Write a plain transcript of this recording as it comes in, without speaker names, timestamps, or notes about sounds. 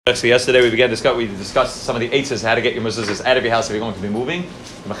So yesterday we discussed some of the eitzes, how to get your mezuzos out of your house if you're going to be moving.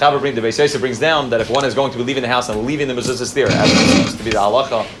 The Beis Yosef brings down that if one is going to be leaving the house and leaving the mezuzos there, as it seems to be the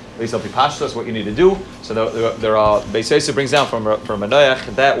Halachah, at least they'll be pashtos, what you need to do. So there are Beis Yosef brings down from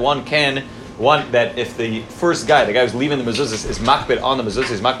Manoach that if the first guy, the guy who's leaving the mezuzos, is makbid on the mezuzos,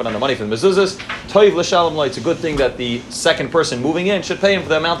 he's makbid on the money for the mezuzos, toiv l'shalom lo, it's a good thing that the second person moving in should pay him for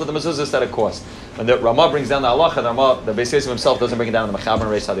the amount of the mezuzos that it costs. And the Ramah brings down the halacha. The Beis Yosef himself doesn't bring it down in the Mechaber and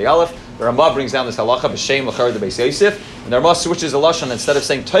Reis Hadi Aleph. The Ramah brings down this halacha b'shem l'char the Beis Yosef, and the Ramah switches the lashon. Instead of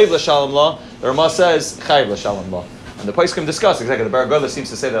saying toiv l'shalom lo, the Ramah says chayv l'shalom lo. And the place can discuss exactly. The Bar Gola seems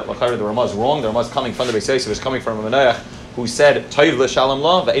to say that l'char the Ramah is wrong. The Ramah is coming from the Beis Yosef, is coming from a Manoach who said toiv l'shalom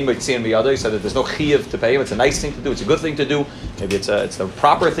lo ve'ein b'tzion b'yado. He said that there's no chiyuv to pay him. It's a nice thing to do. It's a good thing to do. Maybe it's the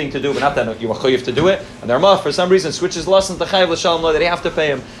proper thing to do, but not that you're chiyuv to do it. And the Ramah, for some reason, switches lashon to chayv l'shalom lo, that you have to pay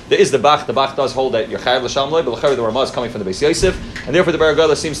him. There is the Bach. The Bach does hold that you're chayv l'shalom lo, but l'char the Ramah is coming from the Beis Yosef, and therefore the Bar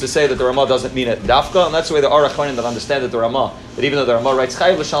Gola seems to say that the Ramah doesn't mean it dafka, and that's the way the Arachonim that understand that the Ramah, that even though the Ramah writes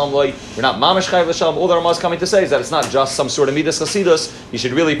chayv l'shalom lo, you're not mamash chayv l'shalom. All the Ramah is coming to say is that it's not just some sort of midas chasidus. You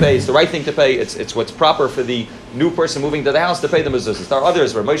should really pay. It's the right thing to pay. It's what's proper for the new person moving to the house to pay the mezuzos. There are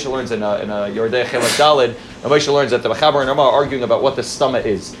others where Moshe learns in Yordei Chelak Daled, and Moshe learns that the Mechaber and Ramah are arguing about what the stomach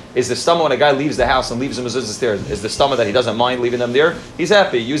is. Is the stomach when a guy leaves the house and leaves the mezuzos there? Is the stomach that he doesn't mind leaving them there? He's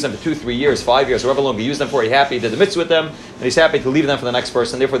happy. He used them for 2, 3 years, 5 years, however long he used them for. He's happy. He did the mitzvah with them, and he's happy to leave them for the next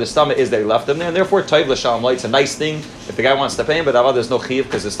person. Therefore, the stomach is that he left them there, and therefore, toiv l'shalom lo, it's a nice thing if the guy wants to pay him, but there's no chiyuv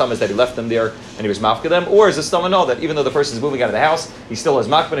because the stomach is that he left them there and he was mafka them. Or is the stomach know that even though the person is moving out of the house, he still has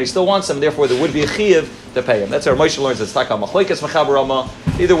makbid and he still wants them, and therefore there would be a chiyuv to pay him. That's how Moshe learns. It's takal machlokes Mechaber Ramah.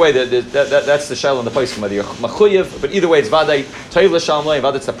 Either way, that's the shayla in the place whether you're machuyev, but either way, it's vaday toiv l'shalom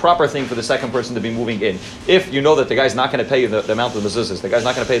lo. It's the proper thing for the second person to be moving in. If you know that the guy's not going to pay you the amount of the mezuzos, the guy's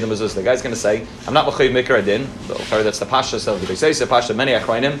not going to pay the mezuzos, the guy's going to say, I'm not machuyev mikra adin. That's the pashas of the Beis Yosef, pashas many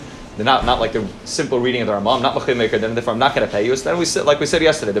achronim. They're not like the simple reading of the Ramah. I'm not machuyev mikra adin. Therefore, I'm not going to pay you. So then like we said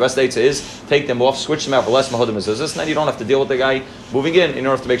yesterday, the best eitzah is take them off, switch them out for less mahodim mezuzos, and then you don't have to deal with the guy moving in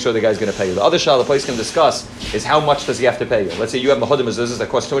order to make sure the guy's going to pay you. The other shayla the place can discuss is how much does he have to pay you. Let's say you have mahodim mezuzos that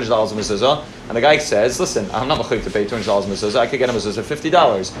cost $200 a mezuzah, and the guy says, listen, I'm not machuyev to pay $200 a mezuzah. I could get a mezuzah for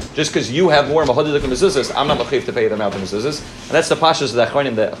 $50. Just because you have more mahodim mezuzos, I'm not machuyev to pay the amount of mezuzos. And that's the pashas of the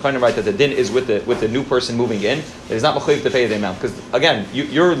achronim. The achronim write that the din is with the new person moving in. That he's not machuyev to pay the amount because again,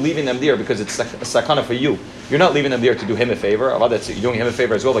 you're leaving them there because it's a sakana for you. You're not leaving them there to do him a favor. You're doing him a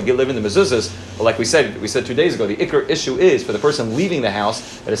favor as well. Like you live in the mezuzos. But like we said 2 days ago, the ikr issue is for the person leaving the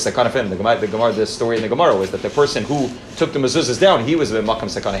house that is sakana for him. The story in the Gemara was that the person who took the mezuzos down, he was a makam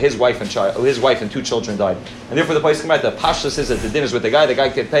sakana. His wife and 2 children died, and therefore the place came out. The pashtus is that the din is with the guy. The guy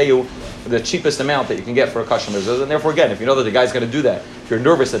can pay you the cheapest amount that you can get for a kosher mezuzah. And therefore, again, if you know that the guy's going to do that, if you're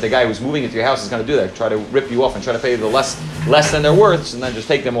nervous that the guy who's moving into your house is going to do that, try to rip you off and try to pay you the less than they're worth, and then just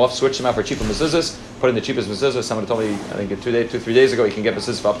take them off, switch them out for cheaper mezuzahs, put in the cheapest mezuzahs. Someone told me, I think 3 days ago, you can get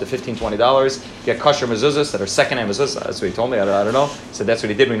mezuzahs for up to $15, $20. Get kosher mezuzahs that are second-hand mezuzahs. That's what he told me. I don't know. He said that's what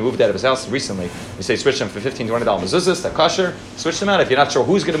he did when he moved out of his house recently. He said switch them for $15, $20 mezuzahs, that kosher, switch them out. If you're not sure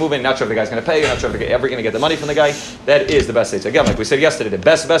who's going to move in, not sure if the guy's going to pay, you're not sure if you're ever going to get the money from the guy, that is the best eitzah. Again, like we said yesterday, the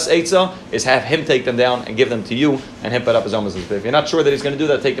best eitzah is have him take them down and give them to you, and him put up his own mezuzahs. But if you're not sure that he's going to do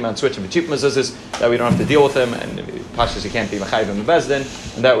that, take them out and switch them to cheap mezuzahs. That way you don't have to deal with him, and pashas you can't be machayv in the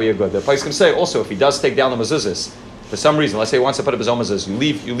bezdin, and that way you're good. The place can say also if he does take down the mezuzahs for some reason, let's say he wants to put up his own mezuzahs,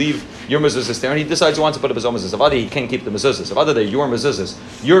 you leave your mezuzahs there, and he decides he wants to put up his own mezuzahs. If other he can't keep the mezuzahs, if other they're your mezuzahs,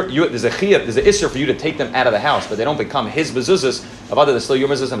 there's a chiyuv, there's an isser for you to take them out of the house, but they don't become his mezuzahs. If other they're still your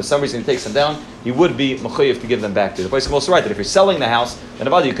mezuzahs, and for some reason he takes them down, he would be mechuyev to give them back to you. The place can also write that if you're selling the house, then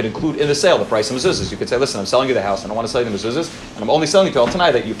if other you could include in the sale the price of mezuzahs. You could say, listen, I'm selling you the house, and I want to sell you the mezuzahs, and I'm only selling it to you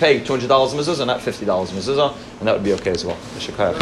tonight that you pay $200 a mezuzah, not $50 a mezuzah, and that would be okay as well.